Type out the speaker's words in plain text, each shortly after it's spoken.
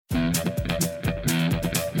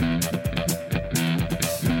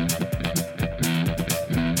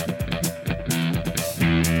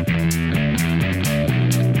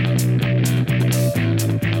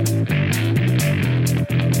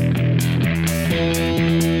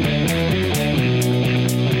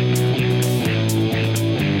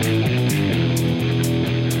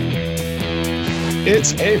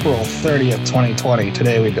It's April 30th, 2020.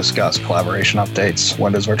 Today we discuss collaboration updates,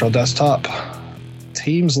 Windows Virtual Desktop,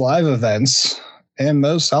 Teams live events, and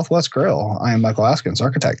Moe's Southwest Grill. I am Michael Askins,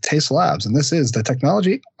 architect, Taste Labs, and this is the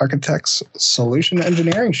Technology Architects Solution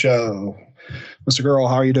Engineering Show. Mr. Girl,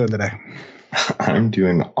 how are you doing today? I'm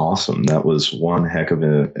doing awesome. That was one heck of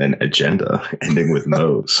an agenda, ending with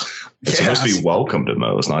Moe's. It's supposed to be welcome to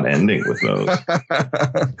Moe's, not ending with Moe's.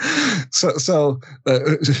 So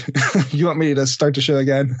you want me to start the show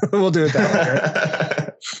again? We'll do it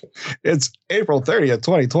that way. It's April 30th,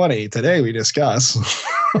 2020. Today we discuss,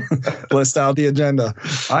 list out the agenda.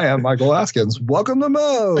 I am Michael Askins. Welcome to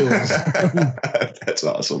Moe's. That's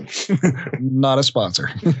awesome. Not a sponsor.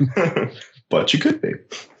 But you could be.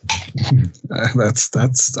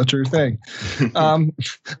 That's a true thing.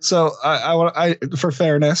 So I for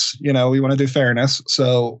fairness, we want to do fairness.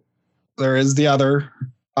 So there is the other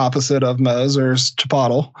opposite of Moe's. There's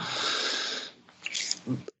Chipotle.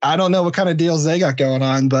 I don't know what kind of deals they got going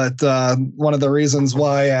on, but one of the reasons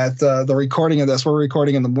why at the recording of this, we're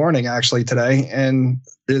recording in the morning actually today, and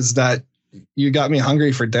is that you got me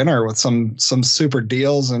hungry for dinner with some super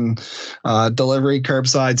deals and delivery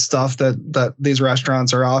curbside stuff that these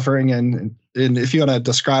restaurants are offering. And if you want to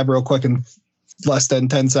describe real quick in less than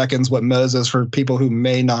 10 seconds what Moe's is for people who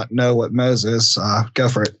may not know what Moe's is, go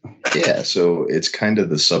for it. Yeah, so it's kind of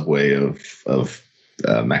the Subway of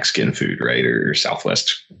Mexican food, right? Or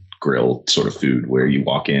Southwest Grill sort of food, where you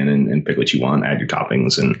walk in and pick what you want, add your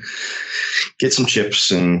toppings, and get some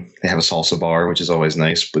chips. And they have a salsa bar, which is always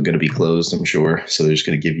nice, but going to be closed, I'm sure. So they're just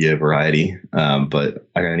going to give you a variety. But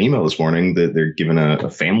I got an email this morning that they're giving a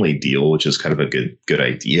family deal, which is kind of a good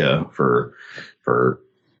idea for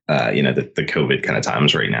the COVID kind of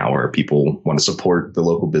times right now, where people want to support the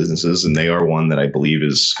local businesses, and they are one that I believe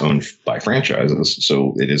is owned by franchises.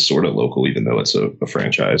 So it is sort of local, even though it's a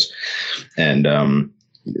franchise. And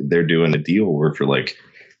they're doing a deal where for like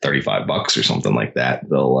 $35 or something like that,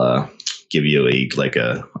 they'll give you a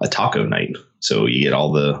taco night. So you get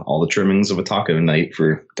all the trimmings of a taco night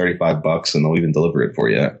for $35, and they'll even deliver it for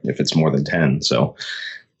you if it's more than 10. So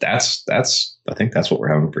I think that's what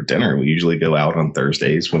we're having for dinner. We usually go out on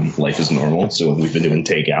Thursdays when life is normal. So we've been doing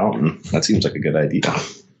takeout, and that seems like a good idea.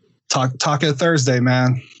 Taco Thursday,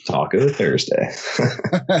 man. Taco Thursday.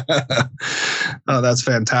 Oh, that's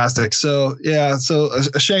fantastic. So yeah, so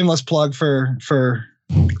a shameless plug for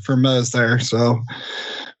Moe's there. So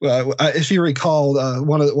if you recall,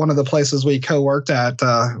 one of the places we co-worked at,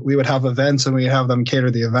 we would have events, and we have them cater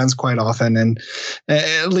the events quite often, and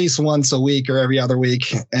at least once a week or every other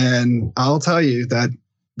week. And I'll tell you that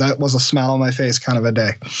was a smile on my face kind of a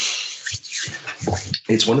day.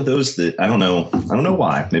 It's one of those that I don't know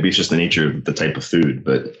why. Maybe it's just the nature of the type of food,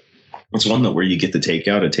 but it's one that where you get the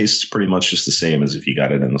takeout, it tastes pretty much just the same as if you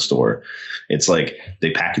got it in the store. It's like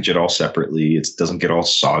they package it all separately. It doesn't get all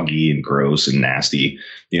soggy and gross and nasty.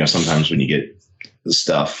 Sometimes when you get the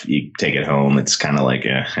stuff, you take it home, it's kind of like,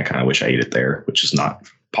 I kind of wish I ate it there, which is not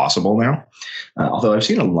possible now. Although I've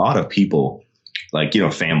seen a lot of people,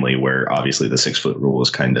 family, where obviously the 6-foot rule is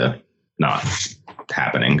kind of not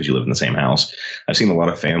happening because you live in the same house. I've seen a lot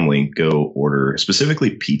of family go order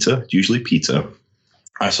specifically pizza, usually pizza.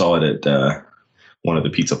 I saw it at one of the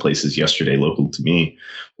pizza places yesterday, local to me,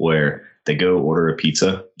 where they go order a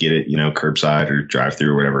pizza, get it, curbside or drive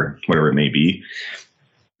through or whatever it may be.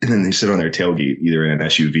 And then they sit on their tailgate, either in an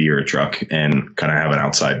SUV or a truck, and kind of have an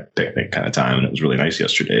outside picnic kind of time. And it was really nice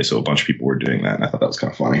yesterday. So a bunch of people were doing that, and I thought that was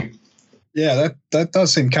kind of funny. Yeah, that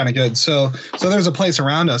does seem kind of good. So there's a place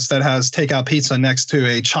around us that has takeout pizza next to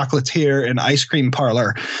a chocolatier and ice cream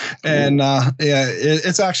parlor. And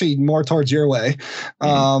it's actually more towards your way.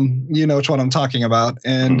 You know which one I'm talking about.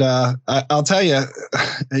 And I'll tell you,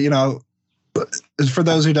 for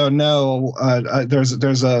those who don't know,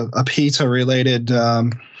 there's a pizza related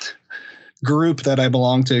group that I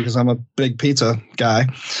belong to because I'm a big pizza guy.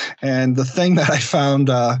 And the thing that I found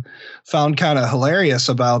kind of hilarious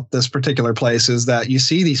about this particular place is that you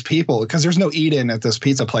see these people, because there's no eat-in at this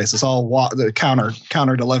pizza place. It's all the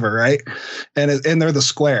counter deliver, right? And they're the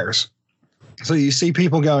squares. So you see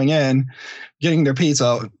people going in, getting their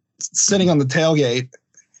pizza, sitting on the tailgate,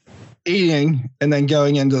 eating, and then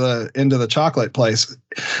going into the chocolate place.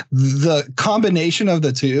 The combination of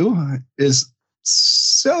the two is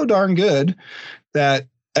so darn good that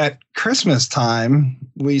at Christmas time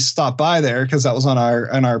we stopped by there because that was on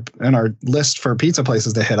our list for pizza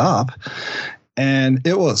places to hit up. And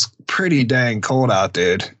it was pretty dang cold out,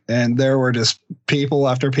 dude. And there were just people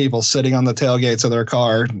after people sitting on the tailgates of their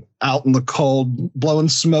car out in the cold, blowing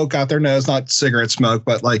smoke out their nose, not cigarette smoke,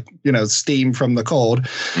 but like, steam from the cold,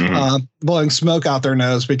 blowing smoke out their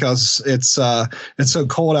nose because it's so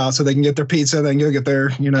cold out, so they can get their pizza and then go get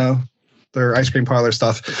their, their ice cream parlor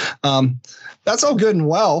stuff. That's all good and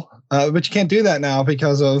well, but you can't do that now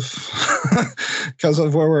because of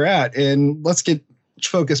where we're at. And let's get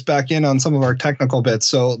focus back in on some of our technical bits.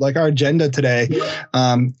 So like our agenda today,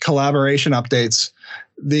 collaboration updates.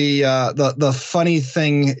 The funny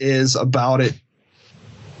thing is about it,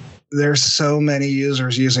 there's so many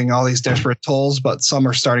users using all these disparate tools, but some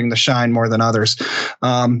are starting to shine more than others.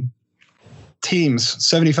 Teams,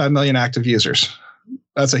 75 million active users.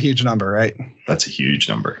 That's a huge number, right? That's a huge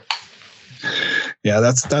number. Yeah,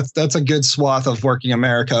 that's a good swath of working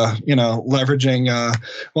America, leveraging.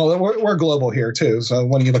 Well, we're global here too. So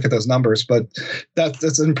when you look at those numbers, but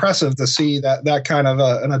that's impressive to see that kind of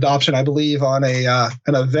an adoption. I believe on an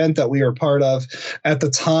event that we were part of at the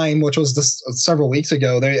time, which was several weeks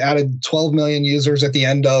ago, they added 12 million users at the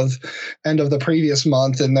end of the previous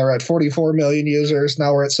month, and they're at 44 million users.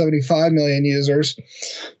 Now we're at 75 million users.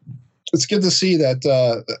 It's good to see that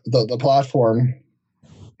the platform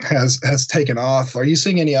has taken off. Are you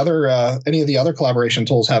seeing any of the other collaboration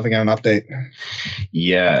tools having an update?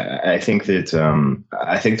 Yeah, I think that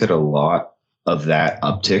a lot of that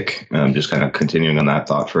uptick, just kind of continuing on that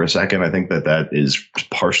thought for a second, I think that is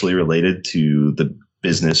partially related to the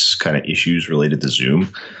business kind of issues related to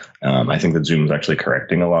Zoom. I think that Zoom is actually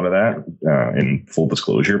correcting a lot of that in full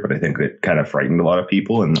disclosure, but I think it kind of frightened a lot of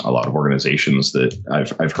people, and a lot of organizations that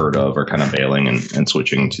I've heard of are kind of bailing and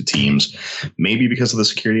switching to Teams, maybe because of the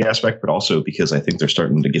security aspect, but also because I think they're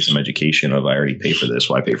starting to get some education of, I already pay for this,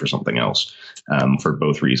 why pay for something else? For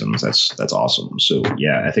both reasons. That's awesome. So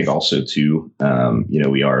yeah, I think also too,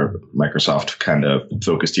 we are Microsoft kind of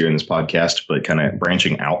focused here in this podcast, but kind of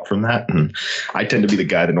branching out from that. And I tend to be the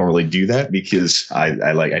guy to normally do that because I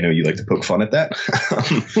know you like to poke fun at that.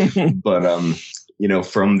 But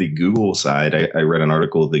from the Google side, I read an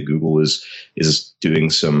article that Google is doing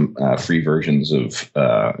some free versions of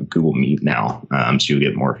Google Meet now, so you'll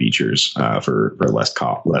get more features for less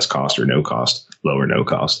cost or no cost, low or no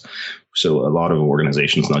cost. So a lot of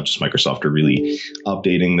organizations, not just Microsoft, are really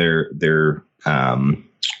updating their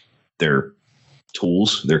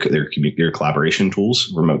tools, their collaboration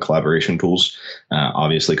tools, remote collaboration tools,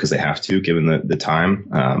 obviously because they have to, given the time.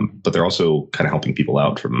 But they're also kind of helping people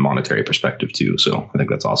out from a monetary perspective too. So I think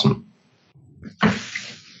that's awesome.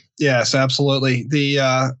 Yes, absolutely.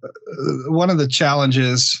 The one of the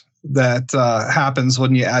challenges that happens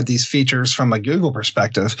when you add these features from a Google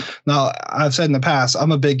perspective. Now, I've said in the past,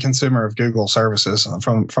 I'm a big consumer of Google services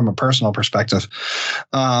from a personal perspective.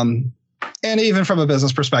 And even from a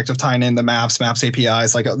business perspective, tying in the Maps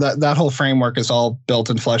APIs, like that whole framework is all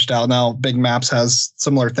built and fleshed out. Now, Big Maps has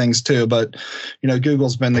similar things too, but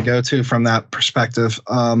Google's been the go-to from that perspective.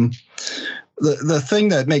 The thing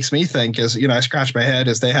that makes me think is, I scratch my head,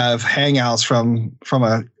 is they have Hangouts from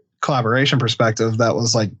a collaboration perspective that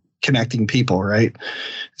was like connecting people, right?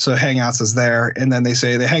 So Hangouts is there, and then they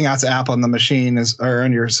say the Hangouts app on the machine or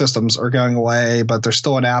on your systems are going away, but there's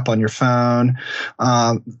still an app on your phone.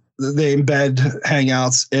 They embed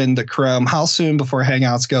Hangouts into Chrome. How soon before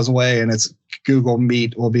Hangouts goes away and it's Google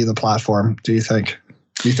Meet will be the platform, do you think?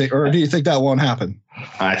 Do you think that won't happen?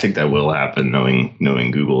 I think that will happen,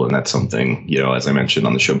 knowing Google, and that's something, as I mentioned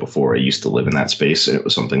on the show before, I used to live in that space, and it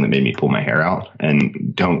was something that made me pull my hair out.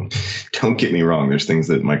 And don't get me wrong, there's things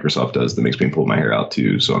that Microsoft does that makes me pull my hair out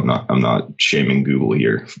too. So I'm not shaming Google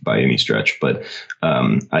here by any stretch, but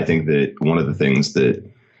I think that one of the things that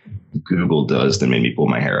Google does that made me pull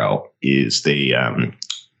my hair out is they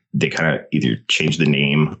kind of either change the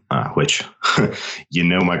name, which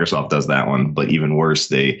Microsoft does that one, but even worse,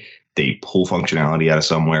 they pull functionality out of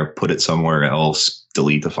somewhere, put it somewhere else,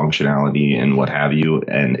 delete the functionality and what have you.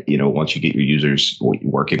 And, once you get your users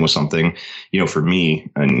working with something, for me,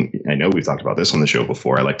 and I know we've talked about this on the show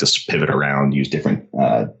before, I like to pivot around, use different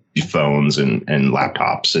phones and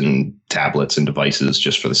laptops and tablets and devices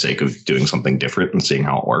just for the sake of doing something different and seeing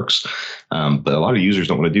how it works. But a lot of users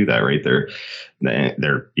don't want to do that, right? They're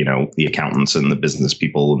the accountants and the business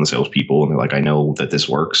people and the salespeople, and they're like, I know that this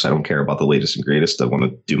works. I don't care about the latest and greatest. I want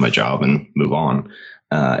to do my job and move on.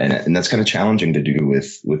 And that's kind of challenging to do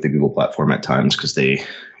with the Google platform at times because they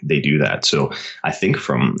do that. So I think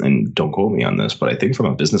and don't quote me on this, but I think from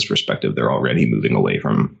a business perspective, they're already moving away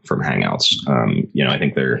from Hangouts. I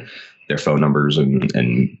think their phone numbers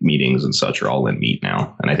and meetings and such are all in Meet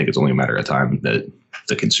now. And I think it's only a matter of time that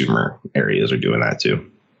the consumer areas are doing that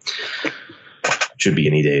too. should be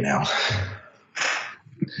any day now.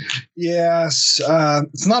 Yes,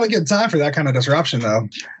 it's not a good time for that kind of disruption, though.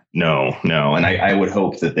 No. And I would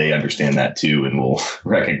hope that they understand that too and will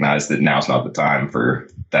recognize that now's not the time for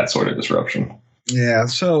that sort of disruption. Yeah.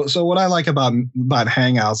 So what I like about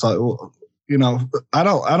Hangouts, I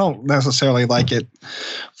don't necessarily like it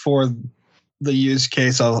for the use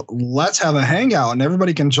case of let's have a Hangout and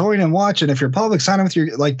everybody can join and watch. And if you're public, sign up with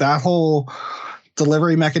your, like, that whole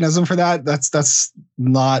delivery mechanism for that. That's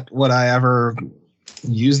not what I ever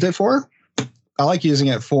used it for. I like using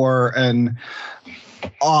it for an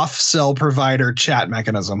off-cell provider chat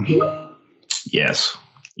mechanism. Yes.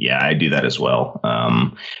 Yeah, I do that as well.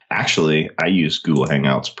 Actually, I use Google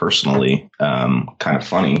Hangouts personally. Kind of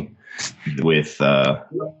funny with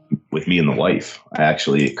me and the wife. I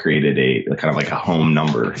actually created a kind of like a home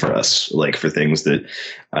number for us, like for things that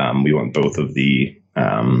we want both of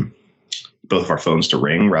our phones to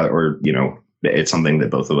ring, it's something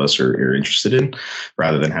that both of us are interested in,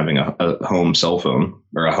 rather than having a home cell phone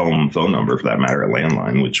or a home phone number, for that matter, a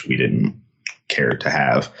landline, which we didn't care to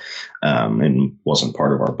have and wasn't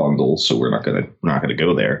part of our bundle. So we're not gonna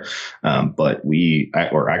go there. But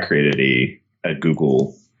I created a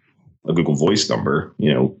Google Voice number,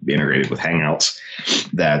 integrated with Hangouts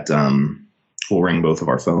that will ring both of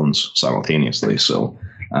our phones simultaneously. So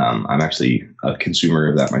I'm actually a consumer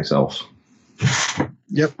of that myself.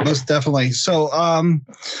 Yep, most definitely. So,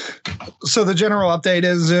 so the general update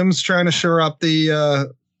is Zoom's trying to shore up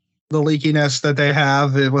the leakiness that they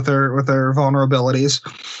have with their vulnerabilities.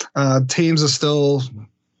 Teams is still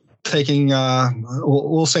taking,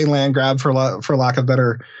 we'll say, land grab for lack of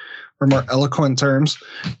better or more eloquent terms,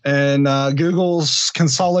 and Google's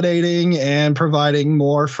consolidating and providing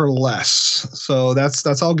more for less. So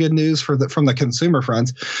that's all good news from the consumer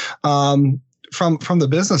front. From the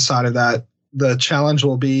business side of that, the challenge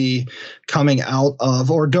will be coming out of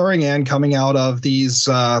these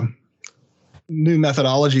new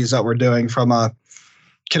methodologies that we're doing from a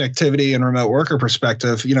connectivity and remote worker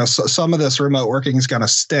perspective. So some of this remote working is going to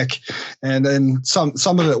stick, and then some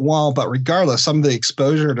of it won't. But regardless, some of the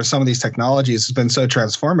exposure to some of these technologies has been so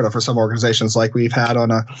transformative for some organizations, like we've had on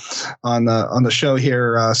the show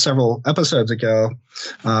here several episodes ago.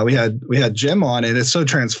 We had Jim on it. It's so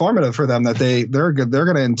transformative for them that they're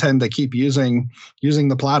going to intend to keep using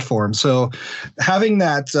the platform. So having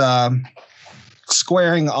that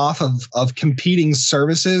squaring off of competing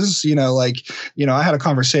services, I had a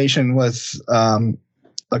conversation with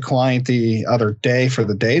a client the other day for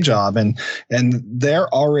the day job, and they're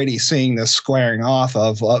already seeing this squaring off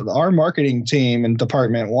of our marketing team and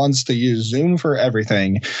department wants to use Zoom for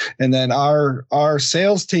everything, and then our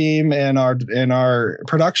sales team and our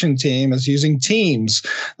production team is using Teams,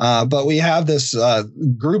 but we have this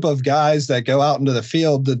group of guys that go out into the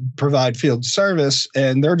field to provide field service,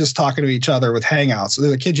 and they're just talking to each other with Hangouts.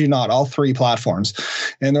 I kid you not, all three platforms,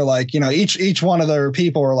 and they're like, each one of their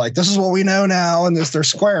people are like, this is what we know now, and they're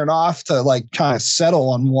squaring off to like kind of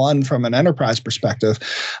settle on one from an enterprise perspective.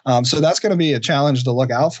 So that's going to be a challenge to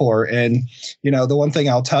look out for. And, the one thing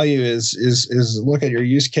I'll tell you is look at your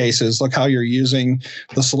use cases, look how you're using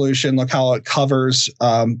the solution, look how it covers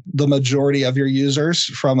the majority of your users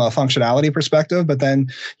from a functionality perspective. But then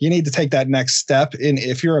you need to take that next step. And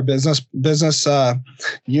if you're a business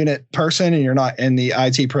unit person and you're not in the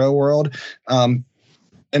IT pro world,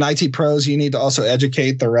 and IT pros, you need to also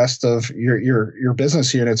educate the rest of your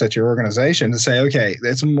business units at your organization to say, okay,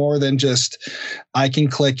 it's more than just I can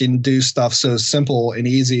click and do stuff so simple and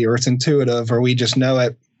easy, or it's intuitive, or we just know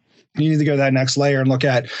it. You need to go to that next layer and look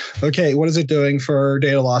at, okay, what is it doing for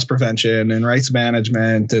data loss prevention and rights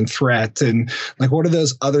management and threat, and like what are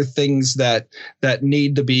those other things that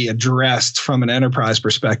need to be addressed from an enterprise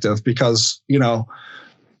perspective? Because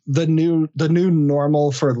the new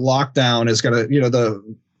normal for lockdown is going to,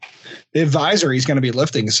 the advisory is going to be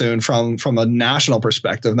lifting soon from a national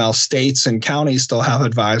perspective. Now, states and counties still have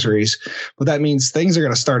advisories, but that means things are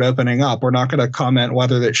going to start opening up. We're not going to comment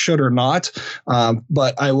whether that should or not,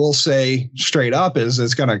 but I will say straight up is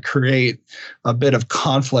it's going to create a bit of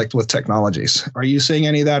conflict with technologies. Are you seeing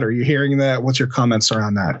any of that? Are you hearing that? What's your comments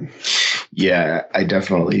around that? Yeah, I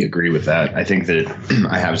definitely agree with that. I think that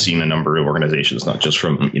I have seen a number of organizations, not just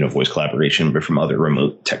from voice collaboration, but from other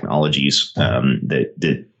remote technologies,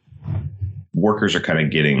 that workers are kind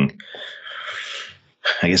of getting,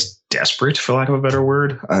 I guess, desperate, for lack of a better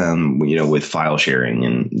word, with file sharing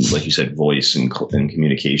and, like you said, voice and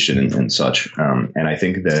communication and such. And I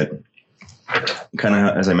think that, kind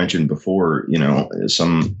of as I mentioned before,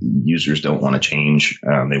 some users don't want to change.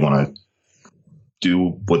 They want to do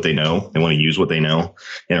what they know. They want to use what they know,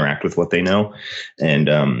 interact with what they know. And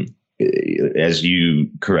as you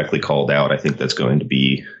correctly called out, I think that's going to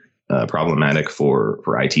be problematic for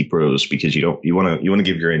IT pros, because you want to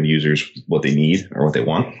give your end users what they need or what they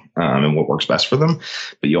want, and what works best for them.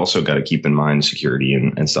 But you also got to keep in mind security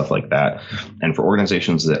and stuff like that. And for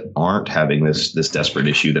organizations that aren't having this desperate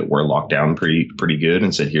issue, that we're locked down pretty good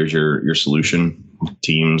and said, here's your solution,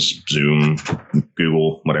 Teams, Zoom,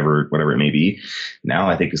 Google, whatever it may be. Now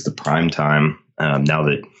I think is the prime time. Now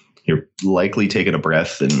that you're likely taking a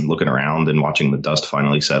breath and looking around and watching the dust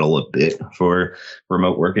finally settle a bit for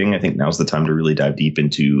remote working, I think now's the time to really dive deep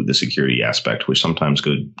into the security aspect, which sometimes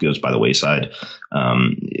goes by the wayside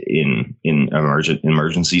in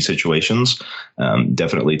emergency situations.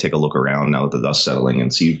 Definitely take a look around now that the dust's settling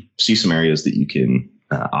and see some areas that you can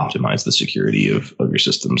optimize the security of your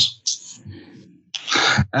systems.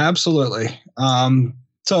 Absolutely.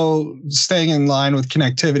 So staying in line with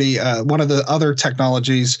connectivity, one of the other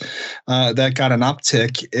technologies that got an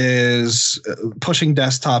uptick is pushing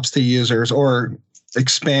desktops to users, or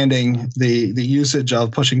expanding the usage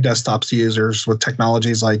of pushing desktops to users with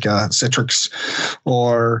technologies like Citrix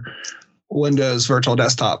or Windows Virtual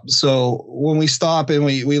Desktop. So when we stop and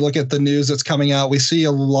we look at the news that's coming out, we see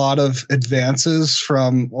a lot of advances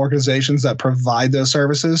from organizations that provide those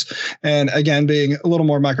services. And again, being a little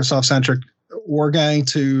more Microsoft centric, we're going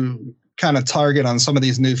to kind of target on some of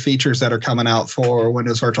these new features that are coming out for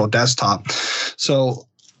Windows Virtual Desktop. So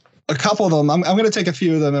a couple of them, I'm going to take a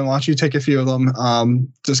few of them and watch you take a few of them.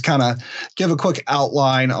 Just kind of give a quick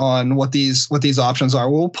outline on what these options are.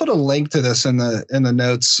 We'll put a link to this in the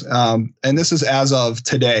notes. And this is as of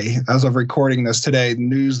today, as of recording this today,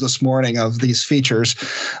 news this morning of these features,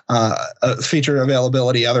 feature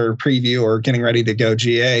availability, other preview, or getting ready to go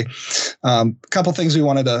GA. A couple things we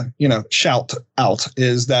wanted to, shout out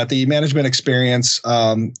is that the management experience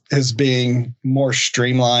is being more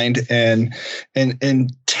streamlined and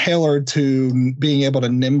tailored to being able to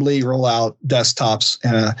nimbly roll out desktops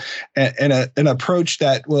in an approach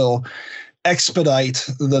that will expedite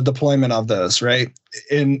the deployment of those, right?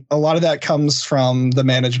 And a lot of that comes from the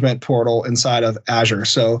management portal inside of Azure.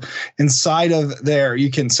 So inside of there, you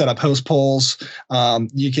can set up host pools.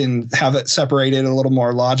 You can have it separated a little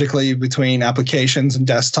more logically between applications and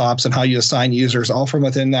desktops, and how you assign users, all from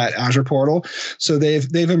within that Azure portal. So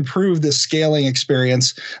they've improved the scaling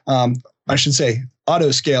experience. I should say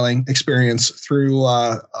auto scaling experience through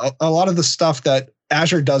a lot of the stuff that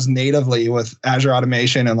Azure does natively with Azure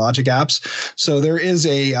Automation and Logic Apps. So there is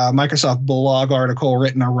a Microsoft blog article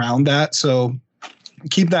written around that. So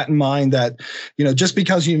keep that in mind, that, just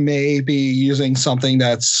because you may be using something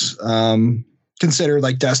that's considered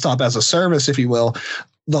like desktop as a service, if you will,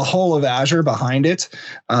 the whole of Azure behind it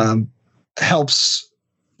helps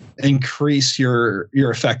increase your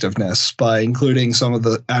effectiveness by including some of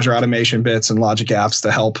the Azure Automation bits and Logic Apps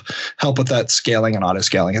to help with that scaling and auto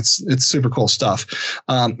scaling. It's super cool stuff.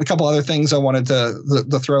 A couple other things I wanted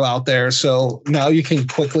to throw out there. So now you can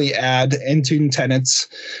quickly add Intune tenants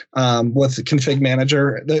with the Config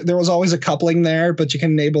Manager. There was always a coupling there, but you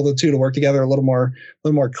can enable the two to work together a little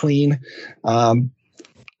more clean.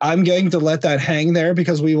 I'm going to let that hang there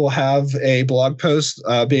because we will have a blog post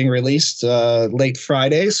being released late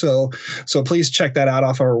Friday. So please check that out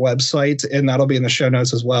off our website, and that'll be in the show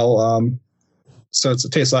notes as well. So it's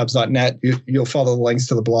tastelabs.net. You'll follow the links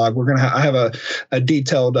to the blog. We're gonna I have a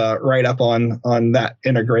detailed write up on that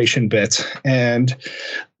integration bit. And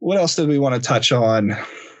what else did we want to touch on?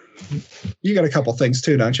 You got a couple things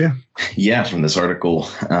too, don't you? Yeah, from this article,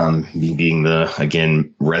 being the,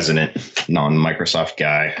 again, resident non-Microsoft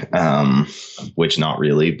guy, which not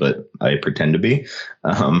really, but I pretend to be.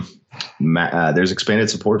 There's expanded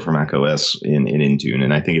support for macOS in Intune,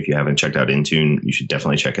 and I think if you haven't checked out Intune, you should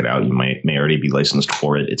definitely check it out. You may already be licensed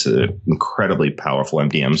for it. It's an incredibly powerful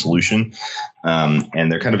MDM solution,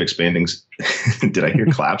 and they're kind of expanding. Did I hear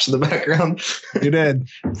claps in the background? You did.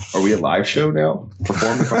 Are we a live show now?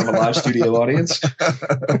 Perform in front of a live studio audience?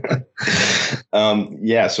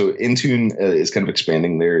 Yeah, so Intune is kind of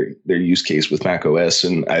expanding their use case with macOS,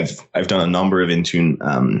 and I've done a number of Intune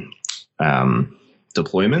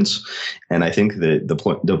deployments, and I think that the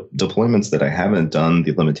deployments that I haven't done,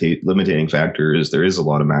 the limiting factor is there is a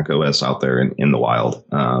lot of Mac OS out there in the wild.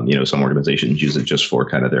 Some organizations use it just for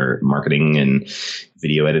kind of their marketing and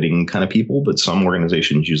video editing kind of people, but some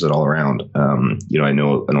organizations use it all around. I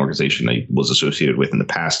know an organization I was associated with in the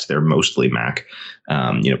past, they're mostly Mac,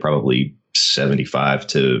 probably 75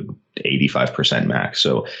 to 85% Mac.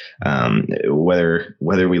 So whether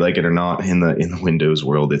we like it or not in the Windows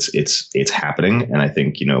world, it's happening. And I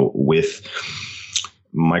think, with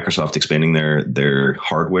Microsoft expanding their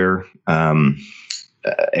hardware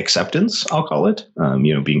acceptance, I'll call it.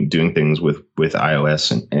 Doing things with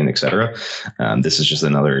iOS and et cetera. This is just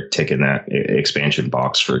another tick in that expansion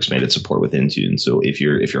box for expanded support with Intune. So if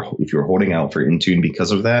you're holding out for Intune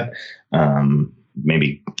because of that,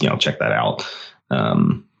 maybe check that out.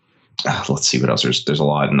 Let's see what else. There's a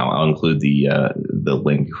lot, and I'll include the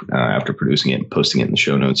link after producing it and posting it in the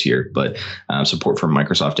show notes here. But support for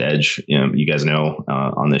Microsoft Edge. You guys know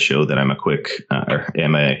on this show that I'm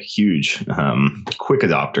a huge quick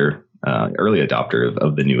adopter, early adopter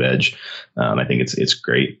of the new Edge. I think it's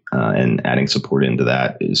great, and adding support into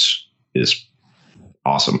that is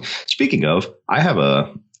awesome. Speaking of, I have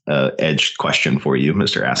a Edge question for you,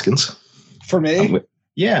 Mr. Askins. For me?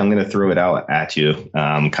 I'm going to throw it out at you,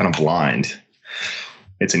 kind of blind.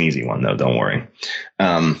 It's an easy one, though. Don't worry.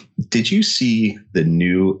 Did you see the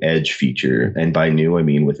new Edge feature? And by new, I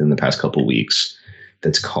mean within the past couple of weeks.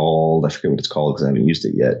 That's called, I forget what it's called because I haven't used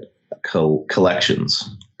it yet.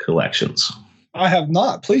 Collections. I have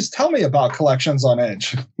not. Please tell me about collections on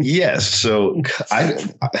Edge. Yes. So I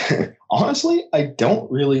honestly, I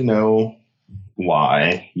don't really know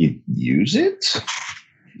why you use it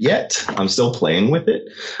yet. I'm still playing with it.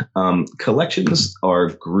 Collections are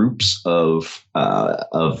groups of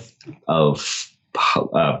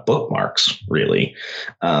bookmarks, really.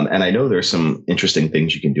 And I know there's some interesting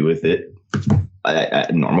things you can do with it.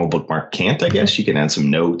 A normal bookmark can't, I guess. You can add some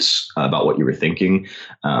notes about what you were thinking.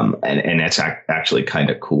 And that's actually kind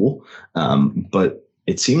of cool. But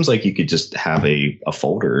it seems like you could just have a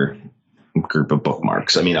folder group of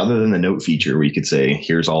bookmarks. I mean, other than the note feature where you could say,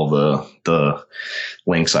 here's all the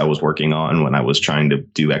links I was working on when I was trying to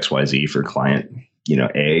do XYZ for client,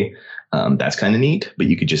 A, that's kind of neat, but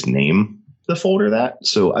you could just name the folder that.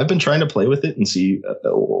 So I've been trying to play with it and see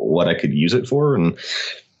what I could use it for. And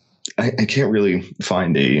I can't really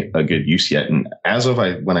find a good use yet. And as of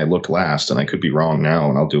when I looked last, and I could be wrong now,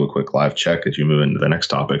 and I'll do a quick live check as you move into the next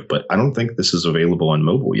topic, but I don't think this is available on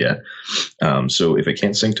mobile yet. So if it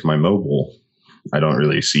can't sync to my mobile, I don't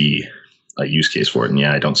really see a use case for it. And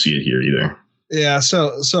I don't see it here either. Yeah.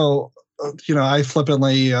 So I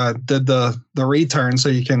flippantly did the return so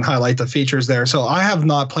you can highlight the features there. So I have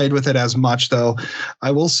not played with it as much, though.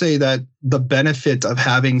 I will say that the benefit of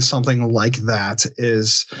having something like that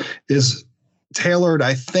is tailored.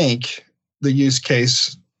 I think the use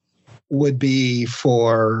case would be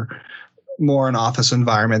for more an office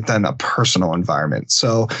environment than a personal environment.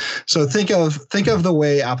 So think of the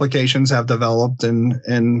way applications have developed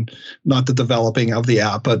and not the developing of the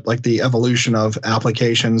app, but like the evolution of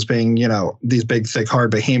applications being, these big, thick, hard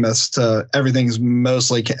behemoths to everything's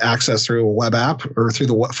mostly accessed through a web app or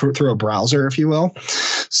through a browser, if you will.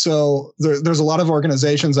 So there's a lot of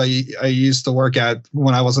organizations I used to work at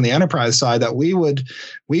when I was on the enterprise side that we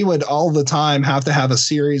would all the time have to have a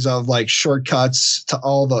series of like shortcuts to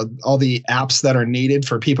all the apps that are needed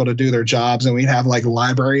for people to do their jobs. And we'd have like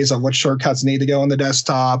libraries of what shortcuts need to go on the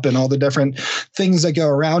desktop and all the different things that go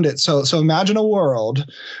around it. So imagine a world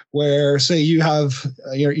where, say, you have,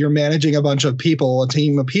 you're managing a bunch of people, a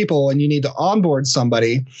team of people, and you need to onboard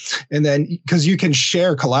somebody. And then because you can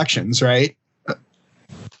share collections, right?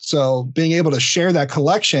 So being able to share that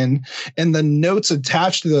collection and the notes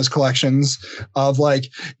attached to those collections of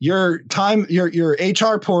like your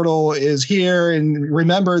HR portal is here, and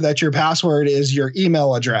remember that your password is your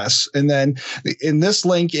email address. And then in this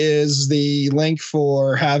link is the link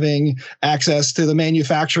for having access to the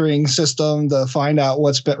manufacturing system to find out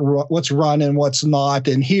what's run and what's not.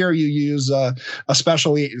 And here you use a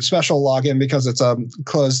special login because it's a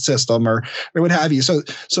closed system or what have you. So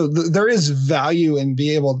there is value in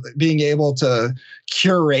being able to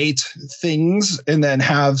curate things and then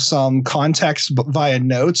have some context via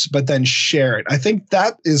notes, but then share it. I think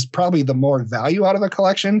that is probably the more value out of a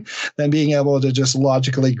collection than being able to just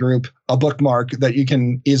logically group a bookmark that you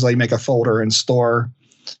can easily make a folder and store.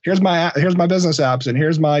 Here's my business apps, and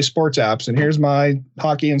here's my sports apps, and here's my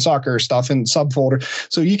hockey and soccer stuff in subfolder.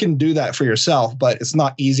 So you can do that for yourself, but it's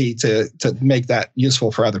not easy to make that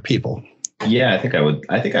useful for other people. Yeah, I think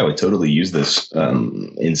I would totally use this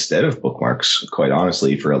instead of bookmarks, quite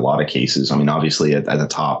honestly, for a lot of cases. I mean, obviously at the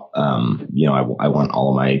top, I want all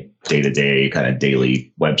of my day-to-day kind of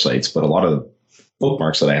daily websites, but a lot of the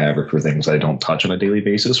bookmarks that I have are for things I don't touch on a daily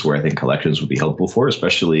basis, where I think collections would be helpful for,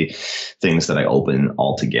 especially things that I open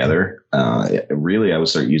all together. Really, I would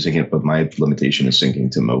start using it, but my limitation is syncing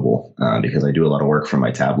to mobile because I do a lot of work from my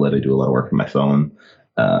tablet. I do a lot of work from my phone.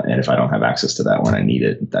 And if I don't have access to that when I need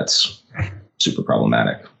it, that's super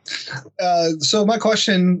problematic. So my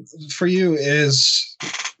question for you is,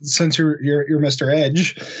 since you're Mr.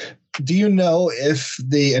 Edge, do you know if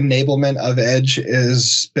the enablement of Edge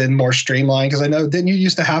has been more streamlined? Because I know, didn't you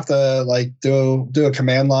used to have to like do a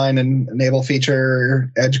command line and enable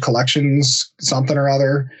feature Edge collections, something or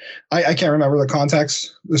other? I can't remember the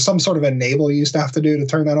context. There's some sort of enable you used to have to do to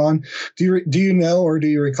turn that on. Do you know, or do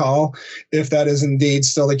you recall if that is indeed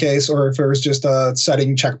still the case, or if it was just a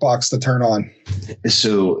setting checkbox to turn on?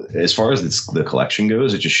 So as far as the collection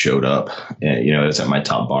goes, it just showed up. It's at my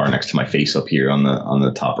top bar next to my face up here on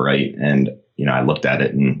the top right. And, I looked at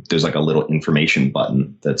it and there's like a little information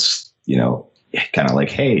button that's, kind of like,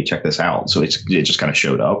 hey, check this out. So it just kind of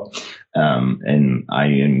showed up. And I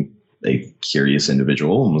am a curious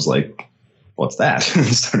individual and was like, what's that? And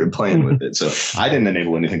started playing with it. So I didn't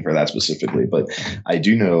enable anything for that specifically, but I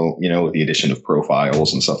do know, with the addition of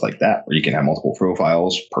profiles and stuff like that, where you can have multiple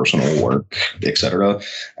profiles, personal, work, etc.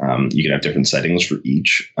 You can have different settings for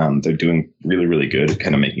each. They're doing really, really good at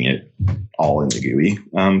kind of making it all in the GUI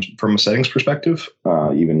from a settings perspective,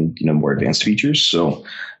 even, more advanced features. So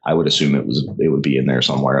I would assume it would be in there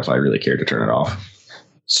somewhere if I really cared to turn it off.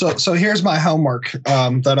 So here's my homework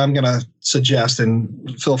that I'm going to suggest,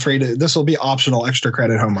 and feel free to, this will be optional extra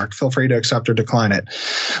credit homework. Feel free to accept or decline it.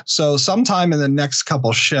 So sometime in the next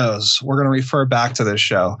couple shows, we're going to refer back to this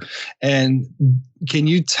show. And can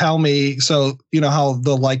you tell me, so how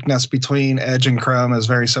the likeness between Edge and Chrome is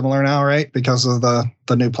very similar now, right? Because of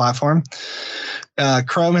the new platform.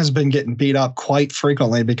 Chrome has been getting beat up quite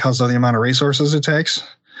frequently because of the amount of resources it takes.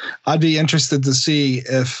 I'd be interested to see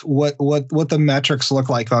if what the metrics look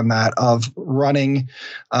like on that, of running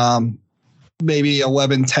maybe a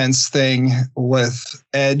web intense thing with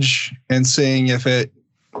Edge and seeing if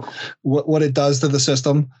what it does to the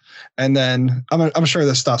system. And then I'm sure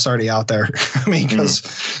this stuff's already out there.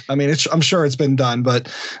 I'm sure it's been done,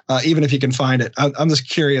 but even if you can find it, I'm just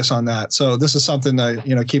curious on that. So this is something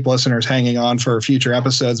that, keep listeners hanging on for future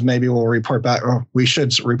episodes. Maybe we'll report back, or we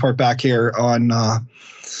should report back here on,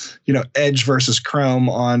 Edge versus Chrome,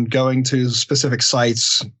 on going to specific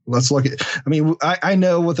sites. Let's look at, I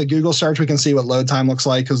know with a Google search, we can see what load time looks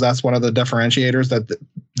like, because that's one of the differentiators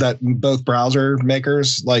that both browser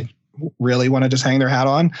makers really want to just hang their hat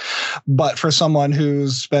on. But for someone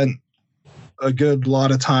who's spent a good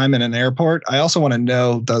lot of time in an airport, I also want to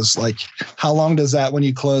know, how long does that, when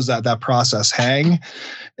you close that process hang?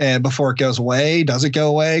 And before it goes away, does it go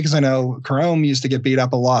away? Because I know Chrome used to get beat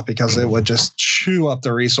up a lot because it would just chew up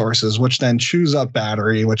the resources, which then chews up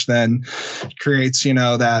battery, which then creates,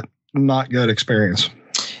 that not good experience.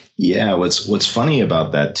 Yeah, what's funny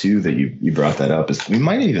about that too, that you brought that up, is we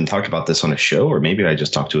might have even talked about this on a show, or maybe I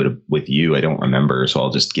just talked to it with you. I don't remember, so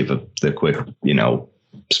I'll just give the quick,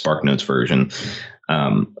 Spark Notes version.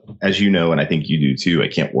 As you know, and I think you do too, I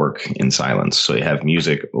can't work in silence. So I have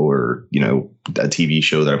music or, a TV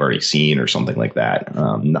show that I've already seen or something like that.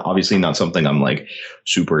 Obviously not something I'm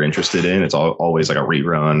super interested in. It's always like a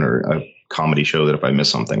rerun or a comedy show that if I miss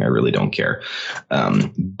something, I really don't care.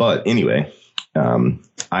 But anyway,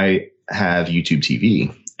 I have YouTube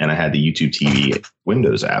TV, and I had the YouTube TV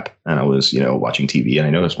Windows app, and I was, watching TV, and I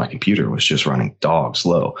noticed my computer was just running dog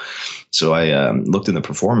slow. So I looked in the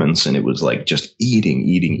performance, and it was just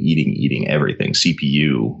eating everything,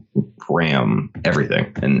 CPU, RAM,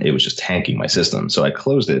 everything. And it was just tanking my system. So I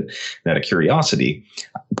closed it out of curiosity,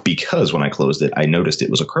 because when I closed it, I noticed it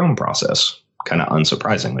was a Chrome process, kind of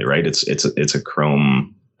unsurprisingly, right? It's a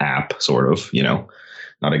Chrome app, sort of,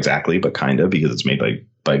 not exactly, but kind of, because it's made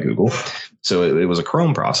by Google. So it was a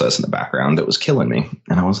Chrome process in the background that was killing me.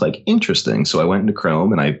 And I was like, interesting. So I went into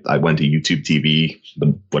Chrome, and I went to YouTube TV,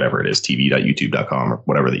 whatever it is, tv.youtube.com or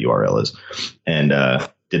whatever the URL is, and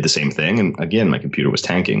did the same thing. And again, my computer was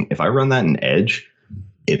tanking. If I run that in Edge,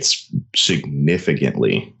 it's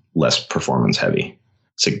significantly less performance heavy,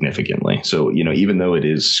 significantly. So, even though it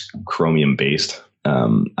is Chromium based,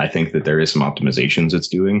 I think that there is some optimizations it's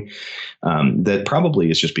doing that probably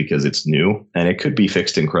is just because it's new, and it could be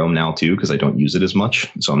fixed in Chrome now too, because I don't use it as much.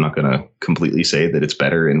 So I'm not going to completely say that it's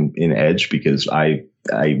better in Edge, because I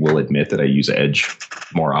will admit that I use Edge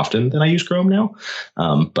more often than I use Chrome now.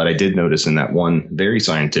 But I did notice in that one very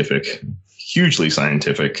hugely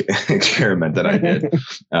scientific experiment that I did,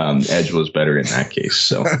 Edge was better in that case.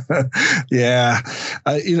 So, yeah,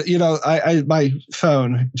 my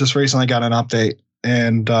phone just recently got an update,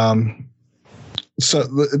 and so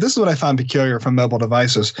this is what I found peculiar from mobile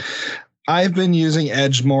devices. I've been using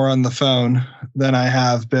Edge more on the phone than I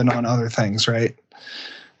have been on other things, right?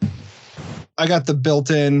 I got the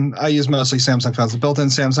built-in, I use mostly Samsung phones, the built-in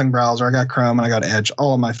Samsung browser. I got Chrome and I got Edge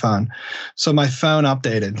all on my phone. So my phone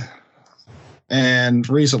updated. And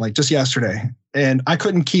recently, just yesterday, and I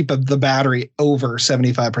couldn't keep the battery over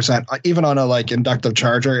 75%. Even on a like inductive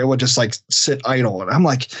charger, it would just like sit idle. And I'm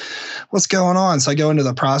like, what's going on? So I go into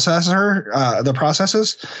the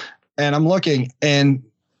processes, and I'm looking, and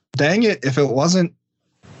dang it, if it wasn't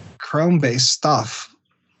Chrome-based stuff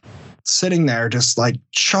sitting there just like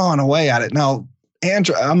chawing away at it. Now,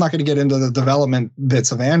 Android, I'm not going to get into the development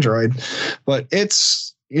bits of Android, but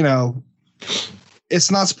it's, you know, it's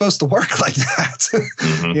not supposed to work like that,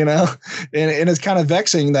 mm-hmm. you know, and it's kind of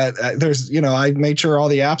vexing that there's, you know, I made sure all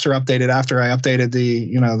the apps are updated after I updated the,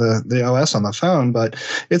 you know, the OS on the phone, but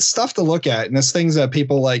it's stuff to look at. And it's things that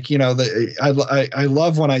people like, you know, I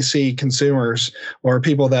love when I see consumers or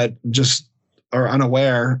people that just are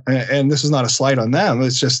unaware, and this is not a slight on them.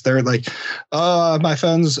 It's just they're like, oh, my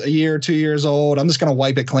phone's a year, 2 years old. I'm just going to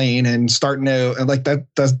wipe it clean and start new. And like that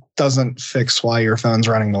doesn't fix why your phone's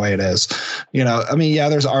running the way it is. You know, I mean, yeah,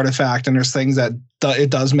 there's artifact and there's things that it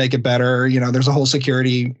does make it better. You know, there's a whole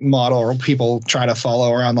security model or people try to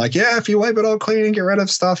follow around like, yeah, if you wipe it all clean and get rid of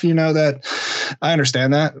stuff, you know that. I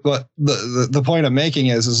understand that. But the point I'm making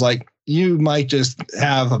is like, you might just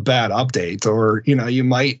have a bad update, or, you know, you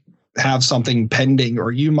might have something pending,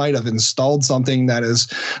 or you might have installed something that is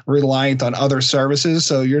reliant on other services.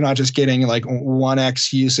 So you're not just getting like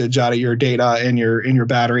 1x usage out of your data and your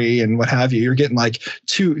battery and what have you. You're getting like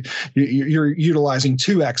you're utilizing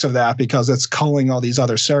 2x of that because it's calling all these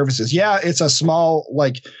other services. Yeah, it's a small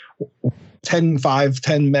like 10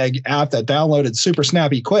 meg app that downloaded super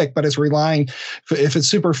snappy quick, but it's relying, if it's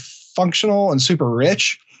super functional and super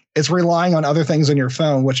rich, it's relying on other things on your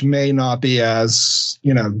phone, which may not be as,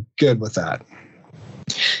 you know, good with that.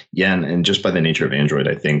 Yeah. And just by the nature of Android,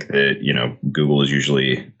 I think that, you know, Google is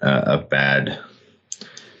usually a bad,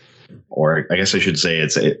 or I guess I should say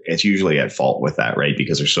it's usually at fault with that, right?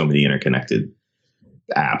 Because there's so many interconnected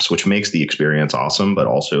apps, which makes the experience awesome, but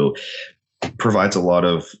also provides a lot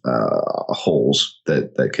of holes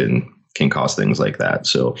that can cause things like that.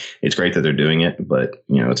 So it's great that they're doing it, but,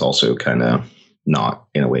 you know, it's also kind of not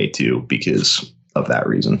in a way too, because of that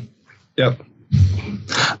reason. Yep.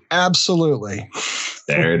 Absolutely.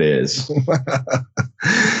 There it is.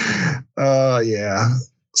 Yeah.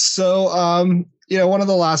 So, you know, one of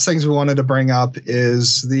the last things we wanted to bring up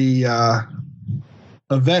is the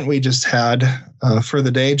event we just had for the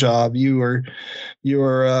day job. You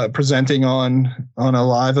were presenting on a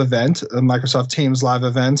live event, a Microsoft Teams live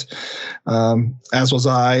event, as was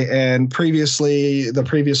I. And the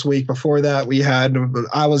previous week before that,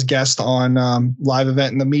 I was guest on live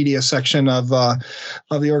event in the media section of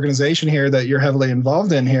the organization here that you're heavily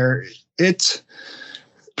involved in here. It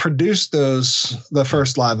produced the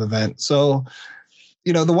first live event. So,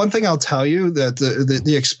 you know, the one thing I'll tell you that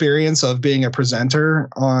the experience of being a presenter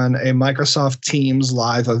on a Microsoft Teams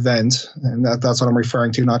live event, and that's what I'm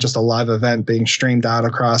referring to, not just a live event being streamed out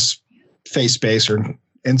across FaceSpace or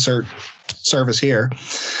insert service here,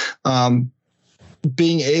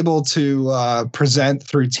 being able to present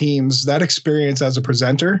through Teams, that experience as a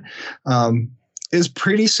presenter is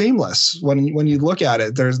pretty seamless when you look at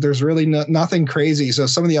it. There's really nothing crazy. So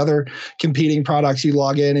some of the other competing products, you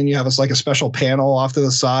log in and you have a special panel off to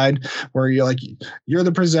the side where you're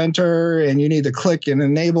the presenter and you need to click and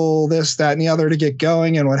enable this, that, and the other to get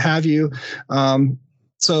going and what have you.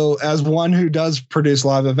 So as one who does produce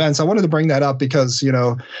live events, I wanted to bring that up because, you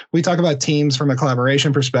know, we talk about Teams from a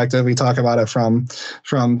collaboration perspective. We talk about it from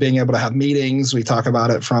being able to have meetings. We talk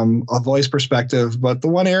about it from a voice perspective. But the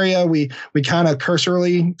one area we kind of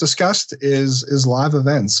cursorily discussed is live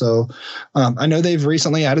events. So I know they've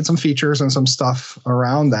recently added some features and some stuff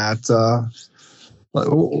around that.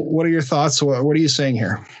 What are your thoughts? What are you saying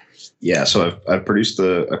here? Yeah, so I've produced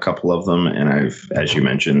a couple of them, and I've, as you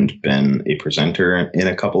mentioned, been a presenter in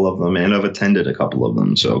a couple of them, and I've attended a couple of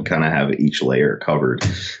them. So kind of have each layer covered,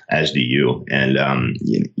 as do you. And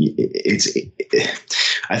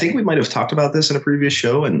I think we might have talked about this in a previous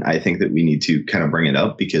show, and I think that we need to kind of bring it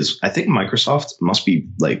up because I think Microsoft must be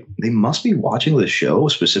watching the show,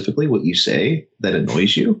 specifically what you say that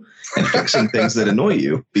annoys you, and fixing things that annoy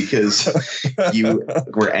you, because you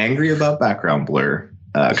were angry about background blur.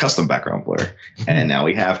 Custom background blur, and now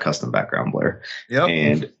we have custom background blur. Yep.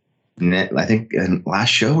 And I think in last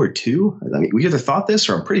show or two, I mean, we either thought this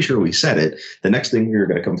or I'm pretty sure we said it. The next thing we were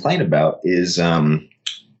going to complain about is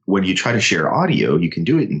when you try to share audio, you can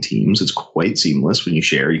do it in Teams. It's quite seamless. When you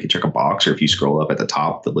share, you can check a box, or if you scroll up at the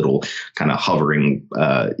top, the little kind of hovering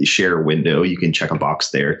share window, you can check a box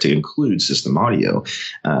there to include system audio.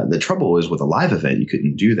 The trouble is with a live event, you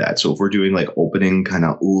couldn't do that. So if we're doing like opening kind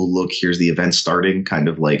of, oh, look, here's the event starting, kind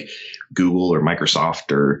of like Google or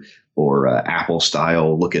Microsoft or Apple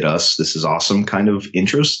style, look at us, this is awesome kind of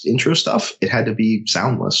intro stuff. It had to be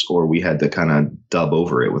soundless, or we had to kind of dub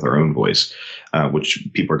over it with our own voice, which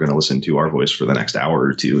people are going to listen to our voice for the next hour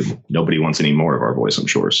or two, and nobody wants any more of our voice, I'm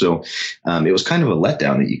sure. So it was kind of a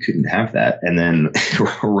letdown that you couldn't have that. And then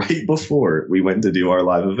right before we went to do our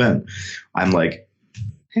live event, I'm like,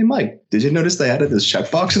 hey, Mike, did you notice they added this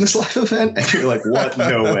checkbox in this live event? And you're like, what?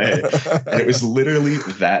 No way. And it was literally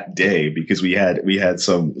that day, because we had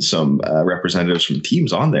some representatives from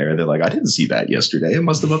teams on there. They're like, I didn't see that yesterday. It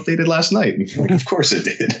must have updated last night. And like, of course it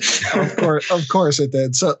did. of course it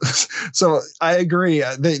did. So I agree.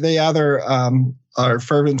 They either are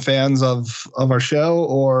fervent fans of our show,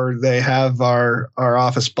 or they have our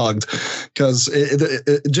office bugged, because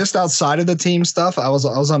just outside of the team stuff, I was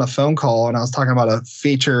on a phone call and I was talking about a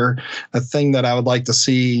thing that I would like to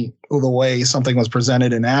see the way something was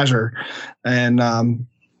presented in Azure, and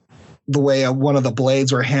the way one of the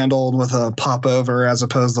blades were handled with a pop over as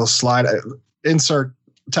opposed to a slide. Insert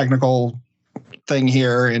technical thing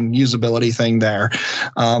here and usability thing there.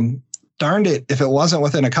 Darned it if it wasn't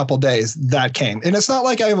within a couple days that came. And it's not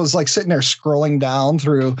like I was like sitting there scrolling down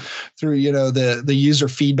through the user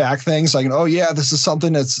feedback things like, oh yeah, this is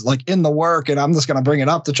something that's like in the work and I'm just going to bring it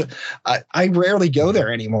up. I rarely go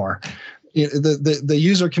there anymore. The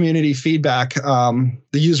user community feedback, the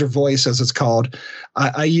user voice as it's called,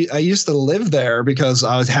 I used to live there because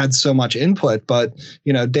I had so much input, but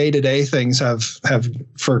day-to-day things have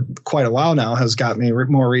for quite a while now has got me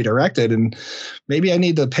more redirected, and maybe I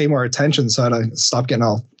need to pay more attention so that I stop getting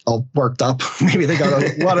all worked up. Maybe they got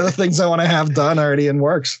a lot of the things I want to have done already in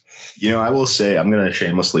works. I will say, I'm going to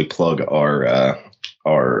shamelessly plug our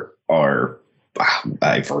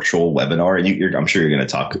a virtual webinar, and I'm sure you're going to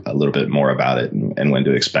talk a little bit more about it and when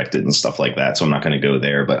to expect it and stuff like that. So I'm not going to go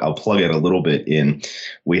there, but I'll plug it a little bit in.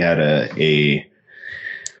 We had a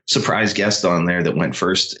surprise guest on there that went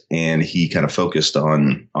first, and he kind of focused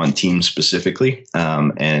on Teams specifically.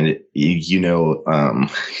 And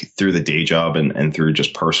through the day job and through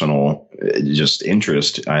just personal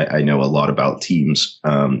interest, I know a lot about Teams.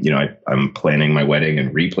 I'm planning my wedding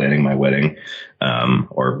and replanning my wedding,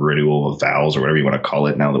 or renewal of vows, or whatever you want to call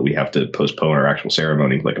it, now that we have to postpone our actual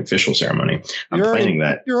ceremony, like official ceremony. I'm planning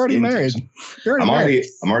that. You're already married. I'm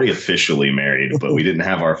already officially married, but we didn't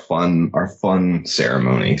have our fun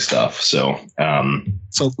ceremony stuff. So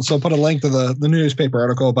put a link to the newspaper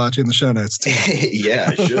article about you in the show notes too.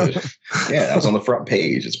 Yeah, I should. Yeah, that was on the front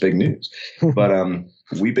page. It's big news. But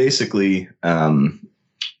we basically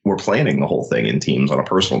we're planning the whole thing in Teams on a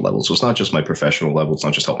personal level. So it's not just my professional level. It's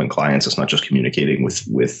not just helping clients. It's not just communicating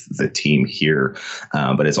with the team here,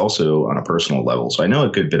 but it's also on a personal level. So I know a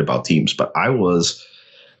good bit about Teams, but I was,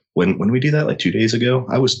 when we do that like 2 days ago,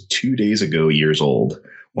 I was 2 days ago years old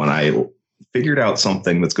when I figured out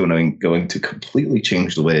something that's going to completely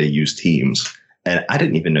change the way I use Teams. And I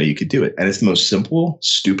didn't even know you could do it. And it's the most simple,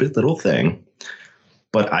 stupid little thing,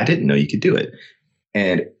 but I didn't know you could do it.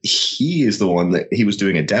 And he is the one that he was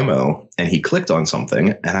doing a demo, and he clicked on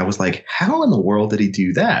something, and I was like, how in the world did he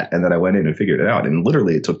do that? And then I went in and figured it out, and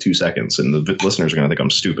literally it took 2 seconds, and the listeners are going to think I'm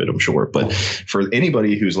stupid, I'm sure. But for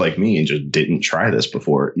anybody who's like me and just didn't try this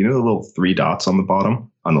before, the little 3 dots on the bottom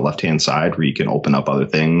on the left-hand side where you can open up other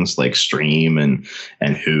things like Stream and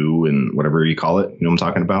Who and whatever you call it. You know what I'm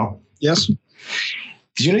talking about? Yes.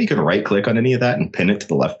 Did you know you can right click on any of that and pin it to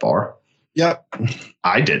the left bar? Yep.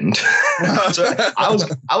 I didn't. So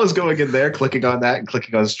I was going in there, clicking on that and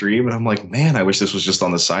clicking on Stream. And I'm like, man, I wish this was just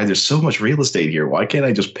on the side. There's so much real estate here. Why can't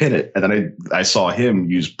I just pin it? And then I saw him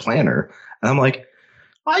use Planner, and I'm like,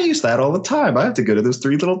 I use that all the time. I have to go to those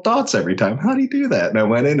 3 little dots every time. How do you do that? And I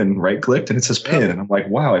went in and right clicked, and it says pin. And I'm like,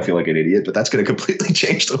 wow, I feel like an idiot, but that's going to completely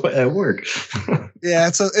change the way I work. Yeah,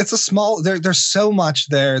 it's a small, there's so much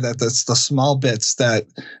there that it's the small bits that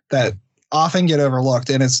often get overlooked.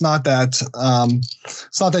 And it's not that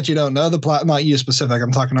you don't know the platform, not you specific,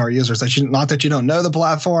 I'm talking to our users, not that you don't know the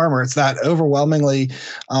platform, or it's that overwhelmingly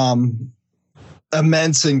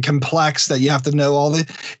immense and complex that you have to know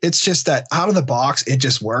it's just that out of the box, it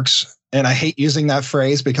just works. And I hate using that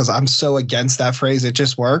phrase because I'm so against that phrase. It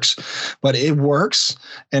just works, but it works,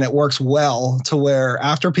 and it works well to where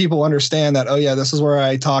after people understand that, oh yeah, this is where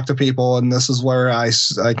I talk to people and this is where I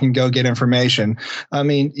can go get information. I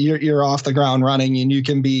mean, you're off the ground running, and you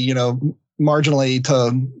can be, marginally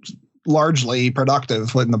to largely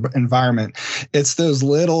productive in the environment. It's those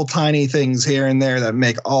little tiny things here and there that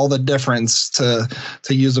make all the difference to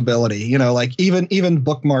usability. Like even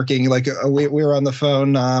bookmarking. Like we were on the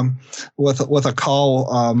phone with a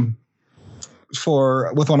call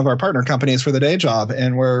with one of our partner companies for the day job,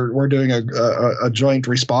 and we're doing a joint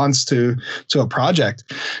response to a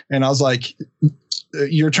project. And I was like,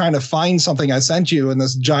 you're trying to find something I sent you in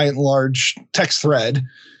this giant, large text thread.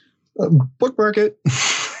 Bookmark it.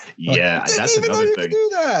 Yeah, that's another thing. Do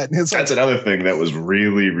that. That's another thing that was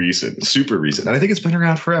really recent, super recent. And I think it's been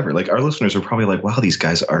around forever. Like, our listeners are probably like, wow, these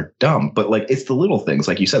guys are dumb. But like, it's the little things.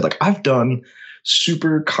 Like you said, like, I've done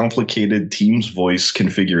super complicated Teams voice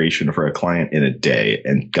configuration for a client in a day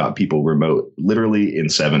and got people remote literally in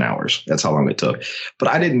 7 hours. That's how long it took. But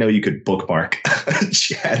I didn't know you could bookmark a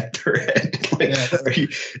chat thread. Like,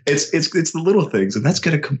 it's the little things, and that's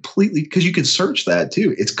going to completely, because you could search that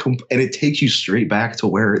too. And it takes you straight back to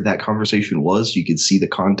where that conversation was. You can see the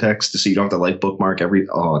context, so you don't have to like bookmark every.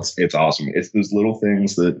 Oh, it's awesome. It's those little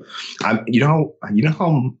things that I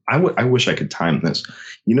wish I could time this.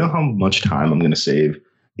 You know how much time I'm going to save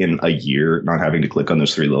in a year not having to click on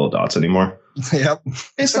those 3 little dots anymore? Yep.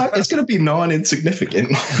 It's going to be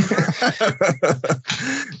non-insignificant.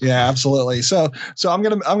 Yeah, absolutely. So I'm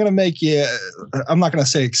going to make you, I'm not going to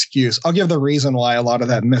say excuse. I'll give the reason why a lot of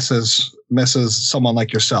that misses someone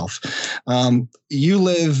like yourself. You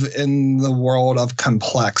live in the world of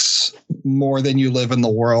complex more than you live in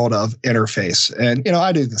the world of interface. And,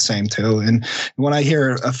 I do the same too. And when I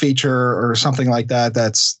hear a feature or something like that,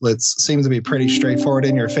 that seems to be pretty straightforward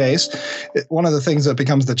in your face, one of the things that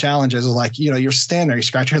becomes the challenge is like, you're standing there, you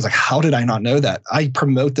scratch your head like, how did I not know that? I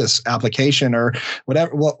promote this application or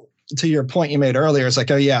whatever. Well, to your point you made earlier, it's like,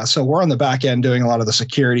 oh yeah, so we're on the back end doing a lot of the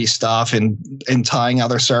security stuff and tying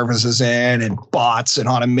other services in and bots and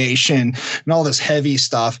automation and all this heavy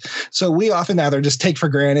stuff. So we often either just take for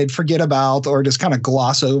granted, forget about, or just kind of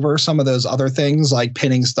gloss over some of those other things like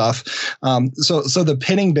pinning stuff. So the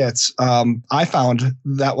pinning bits, I found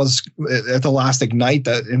that was at the last Ignite,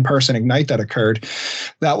 that in-person Ignite that occurred,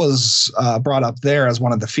 that was brought up there as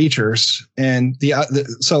one of the features. And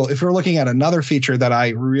so if we're looking at another feature that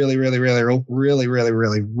I really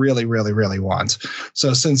want.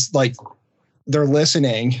 So since like they're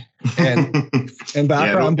listening and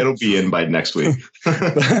background, it'll be in by next week.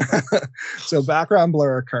 So background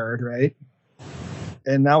blur occurred, right?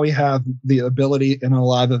 And now we have the ability in a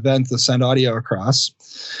live event to send audio across.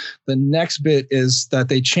 The next bit is that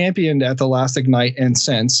they championed at the last Ignite and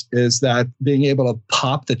since is that being able to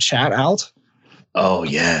pop the chat out. Oh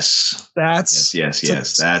yes. That's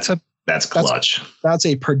That's clutch. That's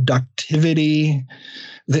a productivity.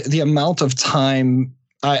 The amount of time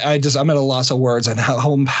I'm at a loss of words on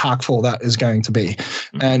how impactful that is going to be.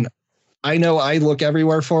 Mm-hmm. And I know I look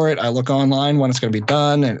everywhere for it. I look online when it's going to be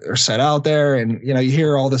done or set out there. And, you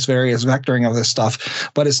hear all this various vectoring of this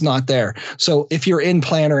stuff, but it's not there. So if you're in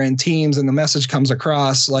Planner and Teams and the message comes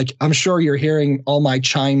across, like I'm sure you're hearing all my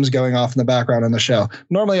chimes going off in the background on the show.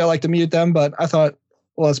 Normally I like to mute them, but I thought,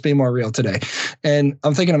 well, let's be more real today. And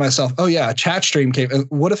I'm thinking to myself, oh yeah, a chat stream came.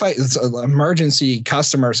 What if it's an emergency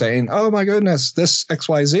customer saying, oh my goodness, this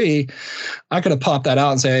XYZ, I could have popped that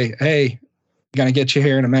out and say, hey, going to get you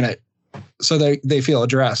here in a minute. So they feel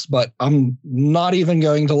addressed, but I'm not even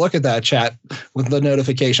going to look at that chat with the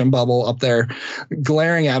notification bubble up there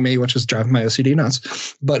glaring at me, which is driving my OCD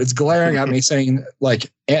nuts, but it's glaring at me saying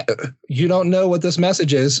like, you don't know what this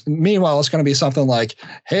message is. Meanwhile, it's going to be something like,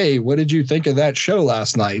 hey, what did you think of that show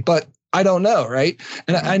last night? But I don't know, right?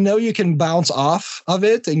 And I know you can bounce off of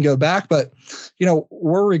it and go back, but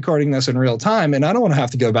we're recording this in real time, and I don't want to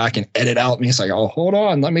have to go back and edit out me. It's like, oh, hold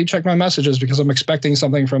on, let me check my messages because I'm expecting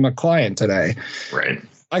something from a client today. Right.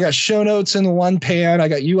 I got show notes in one pan. I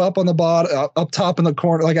got you up on the bottom, up top in the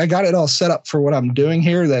corner. Like I got it all set up for what I'm doing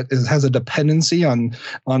here. That has a dependency on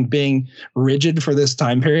being rigid for this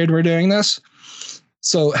time period we're doing this.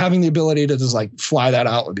 So having the ability to just like fly that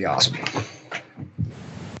out would be awesome.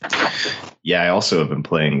 Yeah, I also have been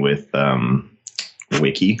playing with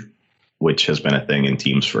Wiki, which has been a thing in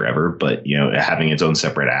Teams forever. But, having its own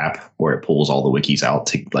separate app where it pulls all the wikis out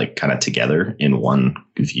to like kind of together in one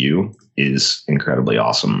view is incredibly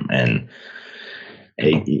awesome. And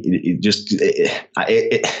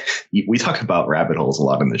we talk about rabbit holes a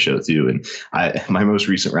lot on the show too. And my most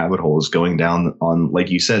recent rabbit hole is going down on, like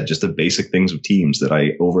you said, just the basic things of Teams that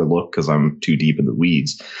I overlook because I'm too deep in the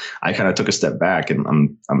weeds. I kind of took a step back and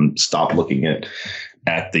I'm stopped looking at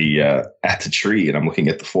the tree and I'm looking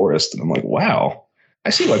at the forest and I'm like, wow, I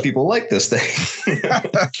see why people like this thing.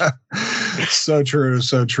 So true.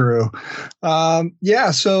 So true.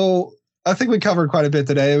 So I think we covered quite a bit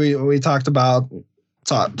today. We talked about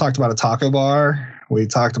a taco bar. We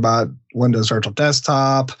talked about Windows Virtual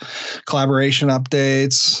Desktop, collaboration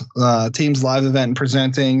updates, Teams Live Event and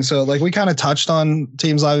presenting. So like we kind of touched on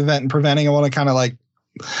Teams Live Event and preventing. I want to kind of like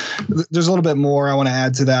there's a little bit more I want to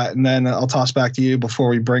add to that, and then I'll toss back to you before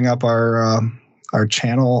we bring up our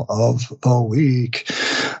channel of the week.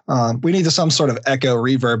 We need some sort of echo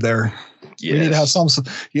reverb there. Yes. We need to have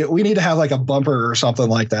we need to have like a bumper or something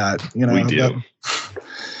like that. We do.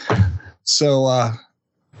 So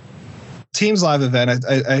Teams Live event,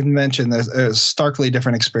 I mentioned there's a starkly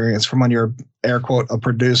different experience from when you're air quote a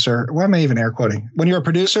producer. Why am I even air quoting? When you're a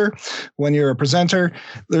producer, when you're a presenter,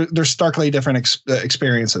 there's starkly different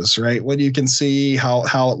experiences, right? When you can see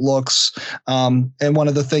how it looks. And one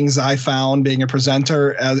of the things I found being a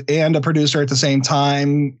presenter and a producer at the same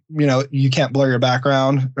time, you can't blur your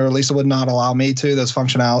background, or at least it would not allow me to. That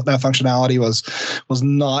functionality was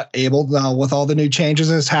not able. Now with all the new changes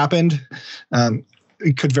that's happened,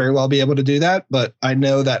 it could very well be able to do that, but I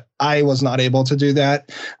know that I was not able to do that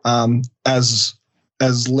as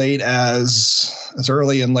early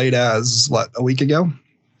and late as a week ago.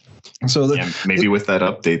 So maybe with that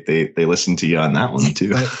update, they listened to you on that one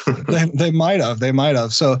too. they might have.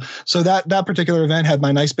 So that particular event had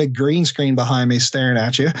my nice big green screen behind me staring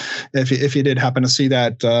at you. If you did happen to see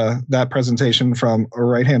that presentation from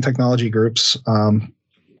Right Hand Technology Groups,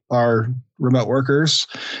 our remote workers,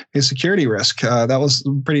 a security risk. That was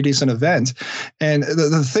a pretty decent event. And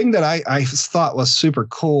the thing that I thought was super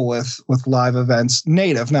cool with live events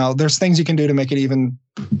native. Now there's things you can do to make it even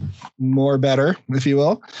more better, if you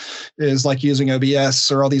will, is like using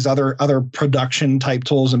OBS or all these other production type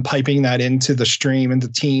tools and piping that into the stream,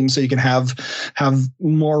 into Teams, so you can have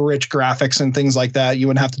more rich graphics and things like that. You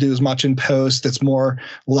wouldn't have to do as much in post. It's more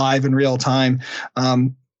live in real time.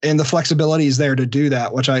 And the flexibility is there to do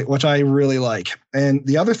that, which I really like. And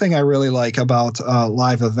the other thing I really like about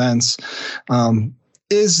live events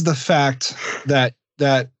is the fact that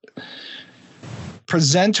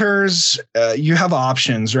presenters, you have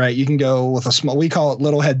options, right? You can go with we call it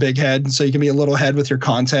little head, big head. So you can be a little head with your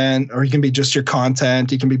content, or you can be just your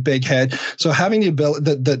content. You can be big head. So having the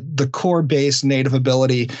ability, the core base native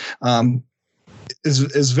ability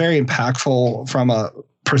is very impactful from a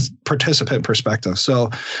participant perspective. So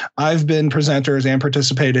I've been presenters and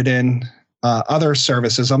participated in other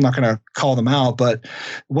services. I'm not going to call them out, but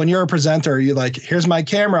when you're a presenter, you like, here's my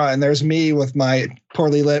camera and there's me with my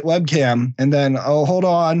poorly lit webcam. And then, oh, hold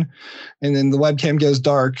on. And then the webcam goes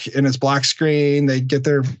dark and it's black screen. They get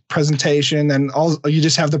their presentation and you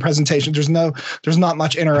just have the presentation. There's not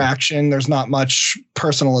much interaction. There's not much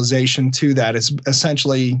personalization to that. It's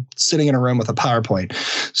essentially sitting in a room with a PowerPoint.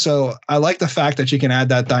 So I like the fact that you can add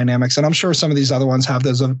that dynamics. And I'm sure some of these other ones have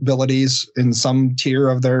those abilities in some tier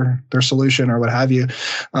of their solution or what have you.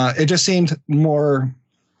 It just seemed more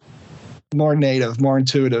native, more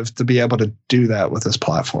intuitive to be able to do that with this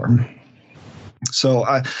platform. So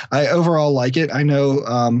I overall like it. I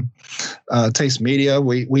know Taste Media,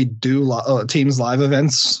 we do Teams Live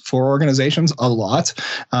events for organizations a lot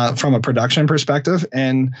from a production perspective.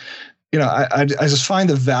 And, I just find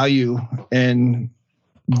the value in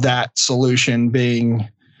that solution being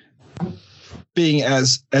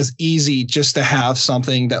as easy just to have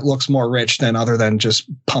something that looks more rich other than just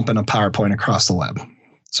pumping a PowerPoint across the web.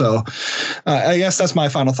 So I guess that's my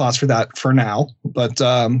final thoughts for that for now. But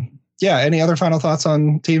any other final thoughts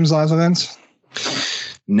on Teams Live events?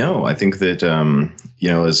 No, I think that,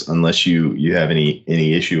 unless you have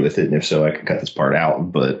any issue with it, and if so, I can cut this part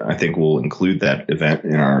out, but I think we'll include that event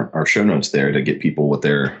in our show notes there to get people what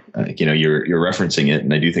they're, you're referencing it.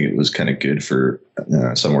 And I do think it was kind of good for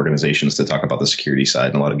some organizations to talk about the security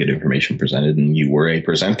side, and a lot of good information presented, and you were a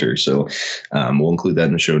presenter. So we'll include that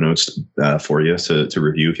in the show notes for you to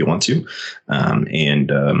review if you want to. I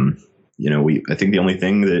think the only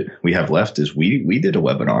thing that we have left is we did a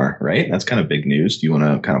webinar, right? That's kind of big news. Do you want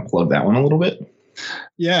to kind of plug that one a little bit?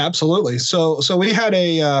 Yeah, absolutely. So we had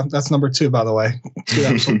that's number 2, by the way.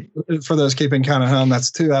 2 for those keeping count at home.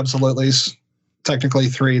 That's 2 absolutely's. Technically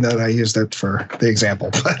 3 that I used it for the example,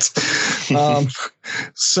 but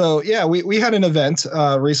we had an event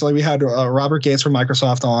recently. We had Robert Gates from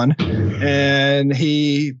Microsoft on, and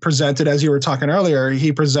he presented, as you were talking earlier,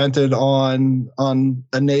 he presented on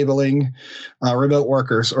enabling remote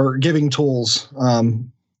workers or giving tools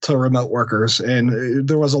to remote workers. And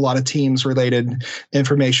there was a lot of Teams related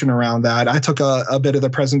information around that. I took a bit of the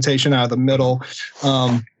presentation out of the middle,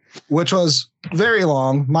 which was very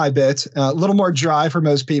long, my bit, a little more dry for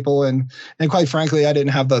most people. And quite frankly, I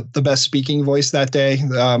didn't have the best speaking voice that day.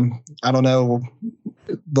 I don't know.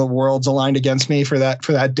 the world's aligned against me for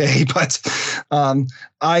that day, but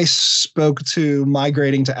I spoke to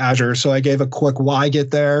migrating to Azure. So I gave a quick why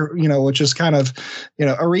get there, which is kind of,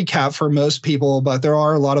 a recap for most people, but there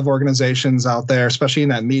are a lot of organizations out there, especially in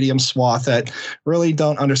that medium swath, that really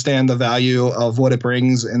don't understand the value of what it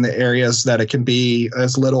brings in the areas that it can be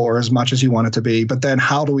as little or as much as you want it to be. But then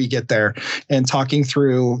how do we get there? And talking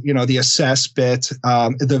through, the assess bit,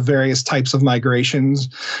 the various types of migrations,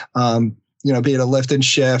 be it a lift and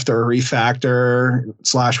shift or a refactor /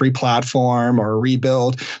 replatform or a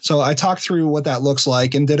rebuild. So I talked through what that looks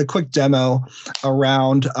like and did a quick demo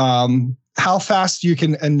around how fast you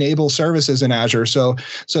can enable services in Azure. So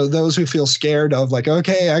those who feel scared of like,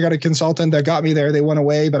 okay, I got a consultant that got me there, they went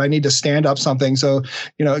away, but I need to stand up something. So,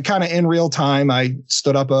 kind of in real time, I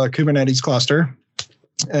stood up a Kubernetes cluster.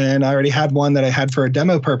 And I already had one that I had for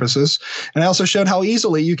demo purposes. And I also showed how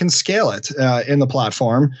easily you can scale it in the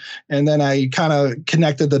platform. And then I kind of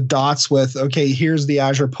connected the dots with, okay, here's the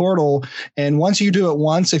Azure portal. And once you do it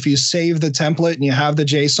once, if you save the template and you have the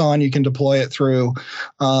JSON, you can deploy it through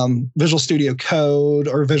Visual Studio Code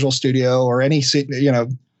or Visual Studio or any,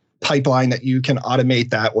 pipeline that you can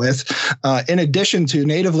automate that with. In addition to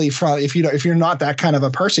natively from, if you're not that kind of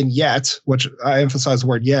a person yet, which I emphasize the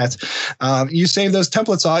word yet, you save those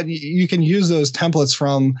templates on. You can use those templates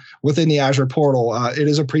from within the Azure portal. It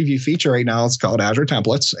is a preview feature right now. It's called Azure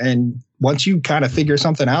Templates, and once you kind of figure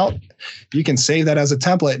something out, you can save that as a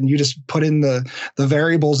template and you just put in the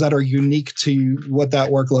variables that are unique to what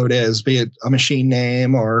that workload is, be it a machine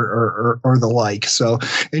name or the like. So,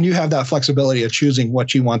 and you have that flexibility of choosing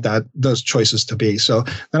what you want those choices to be. So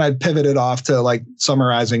then I pivoted off to like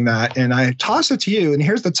summarizing that, and I tossed it to you. And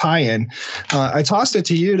here's the tie-in. I tossed it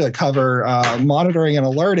to you to cover monitoring and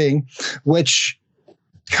alerting, which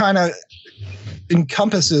kind of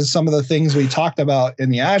encompasses some of the things we talked about in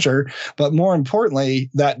the Azure, but more importantly,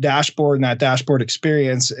 that dashboard and that dashboard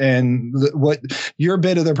experience. And what your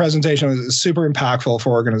bit of the presentation was super impactful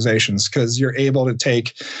for organizations, because you're able to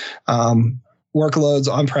take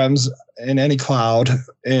workloads on-prems in any cloud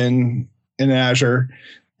in Azure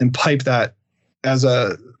and pipe that as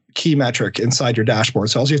a key metric inside your dashboard.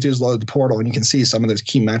 So all you have to do is load the portal and you can see some of those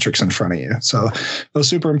key metrics in front of you. So it was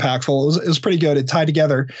super impactful. It was pretty good. It tied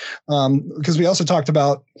together because we also talked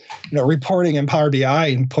about reporting in Power BI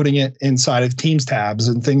and putting it inside of Teams tabs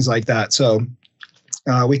and things like that. So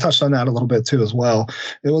we touched on that a little bit too as well.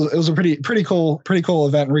 It was a pretty cool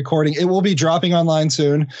event and recording. It will be dropping online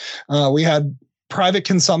soon. We had private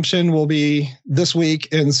consumption will be this week.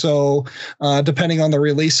 And so depending on the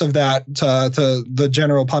release of that to the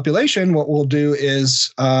general population, what we'll do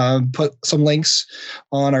is put some links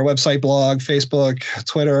on our website, blog, Facebook,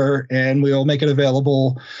 Twitter, and we'll make it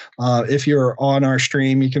available. If you're on our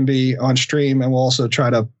stream, you can be on stream, and we'll also try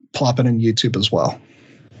to plop it in YouTube as well.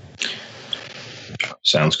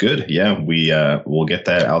 Sounds good. Yeah, we'll get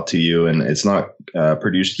that out to you, and it's not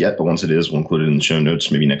produced yet, but once it is, we'll include it in the show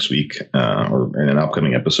notes maybe next week or in an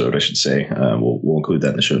upcoming episode, I should say. We'll include that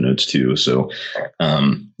in the show notes too. So,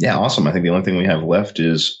 yeah, awesome. I think the only thing we have left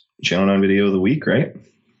is Channel 9 video of the week, right?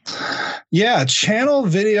 Yeah, channel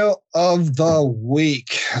video of the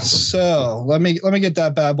week. So let me get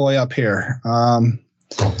that bad boy up here.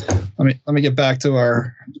 Let me get back to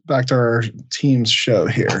our team's show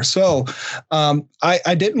here. So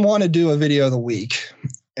I didn't want to do a video of the week,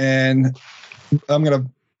 and I'm going to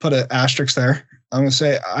put an asterisk there. I'm going to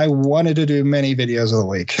say I wanted to do many videos of the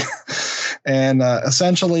week. And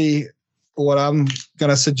essentially what I'm going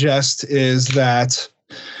to suggest is that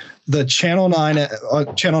the Channel 9 on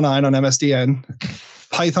MSDN,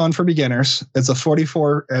 Python for Beginners. It's a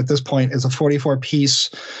 44 at this point. It's a 44-piece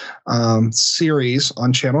series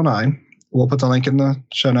on Channel 9. We'll put the link in the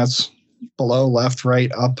show notes below, left, right,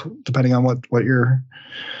 up, depending on what you're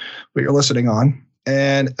listening on.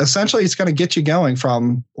 And essentially, it's going to get you going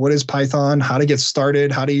from what is Python, how to get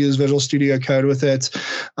started, how to use Visual Studio Code with it,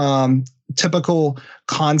 typical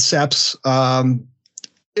concepts.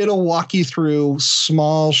 It'll walk you through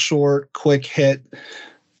small, short, quick hit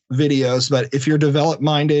videos. But if you're develop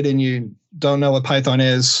minded and you don't know what Python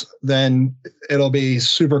is, then it'll be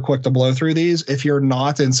super quick to blow through these. If you're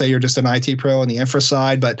not, and say you're just an IT pro on the infra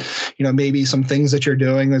side, but maybe some things that you're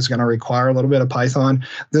doing is going to require a little bit of Python,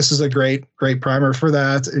 this is a great primer for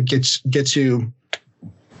that. It gets you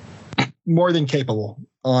more than capable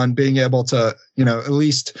on being able to, at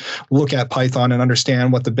least look at Python and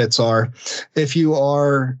understand what the bits are. If you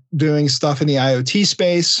are doing stuff in the IoT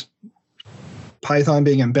space, Python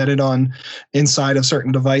being embedded on inside of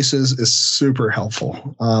certain devices is super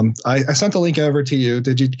helpful. I sent the link over to you.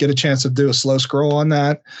 Did you get a chance to do a slow scroll on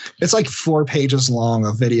that? It's like 4 pages long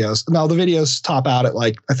of videos. Now the videos top out at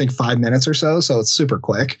like, I think 5 minutes or so it's super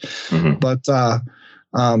quick. Mm-hmm. But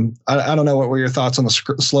I don't know, what were your thoughts on the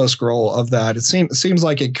slow scroll of that? It seems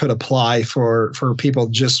like it could apply for people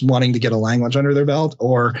just wanting to get a language under their belt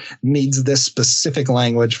or needs this specific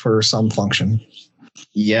language for some function.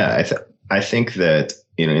 Yeah, I think that,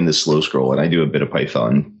 in the slow scroll, and I do a bit of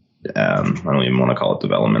Python. I don't even want to call it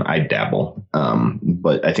development. I dabble.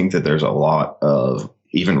 But I think that there's a lot of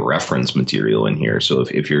even reference material in here. So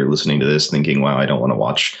if you're listening to this thinking, wow, I don't want to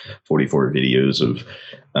watch 44 videos of,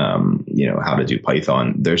 how to do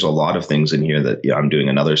Python, there's a lot of things in here that I'm doing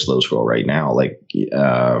another slow scroll right now, like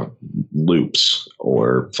loops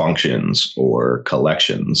or functions or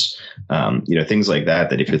collections, things like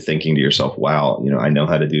that if you're thinking to yourself, wow, I know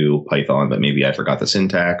how to do Python, but maybe I forgot the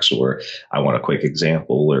syntax, or I want a quick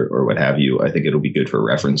example or what have you. I think it'll be good for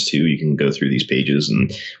reference too. You can go through these pages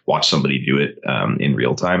and watch somebody do it in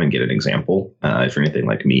real time and get an example. If you're anything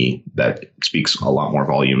like me, that speaks a lot more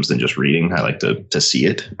volumes than just reading. I like to see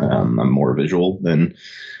it. I'm more visual than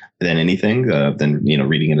anything, than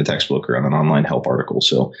reading in a textbook or on an online help article.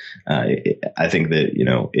 So I think that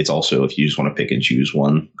it's also, if you just want to pick and choose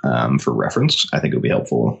one for reference, I think it'll be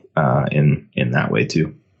helpful in that way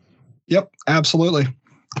too. Yep, absolutely.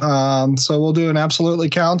 So we'll do an absolutely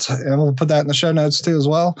count, and we'll put that in the show notes too as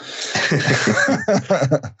well.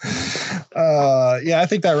 I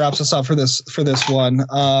think that wraps us up for this one.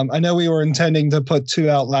 I know we were intending to put 2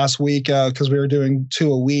 out last week because we were doing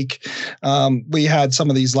 2 a week. We had some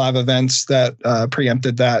of these live events that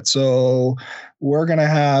preempted that, so we're going to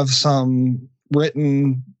have some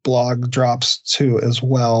written blog drops too as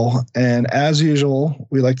well. And as usual,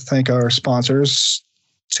 we like to thank our sponsors,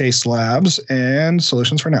 Taste Labs and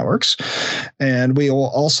Solutions for Networks. And we will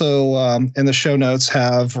also, in the show notes,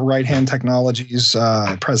 have Right Hand Technologies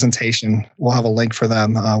presentation. We'll have a link for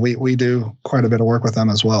them. We do quite a bit of work with them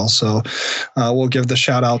as well. So we'll give the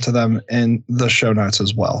shout out to them in the show notes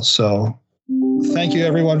as well. So thank you,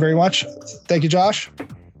 everyone, very much. Thank you, Josh.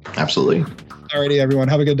 Absolutely. Alrighty, everyone.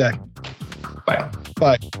 Have a good day. Bye.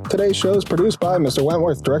 Bye. Today's show is produced by Mr.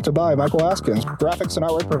 Wentworth, directed by Michael Askins. Graphics and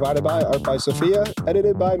artwork provided by Art by Sophia,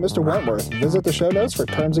 edited by Mr. Wentworth. Visit the show notes for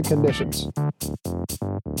terms and conditions.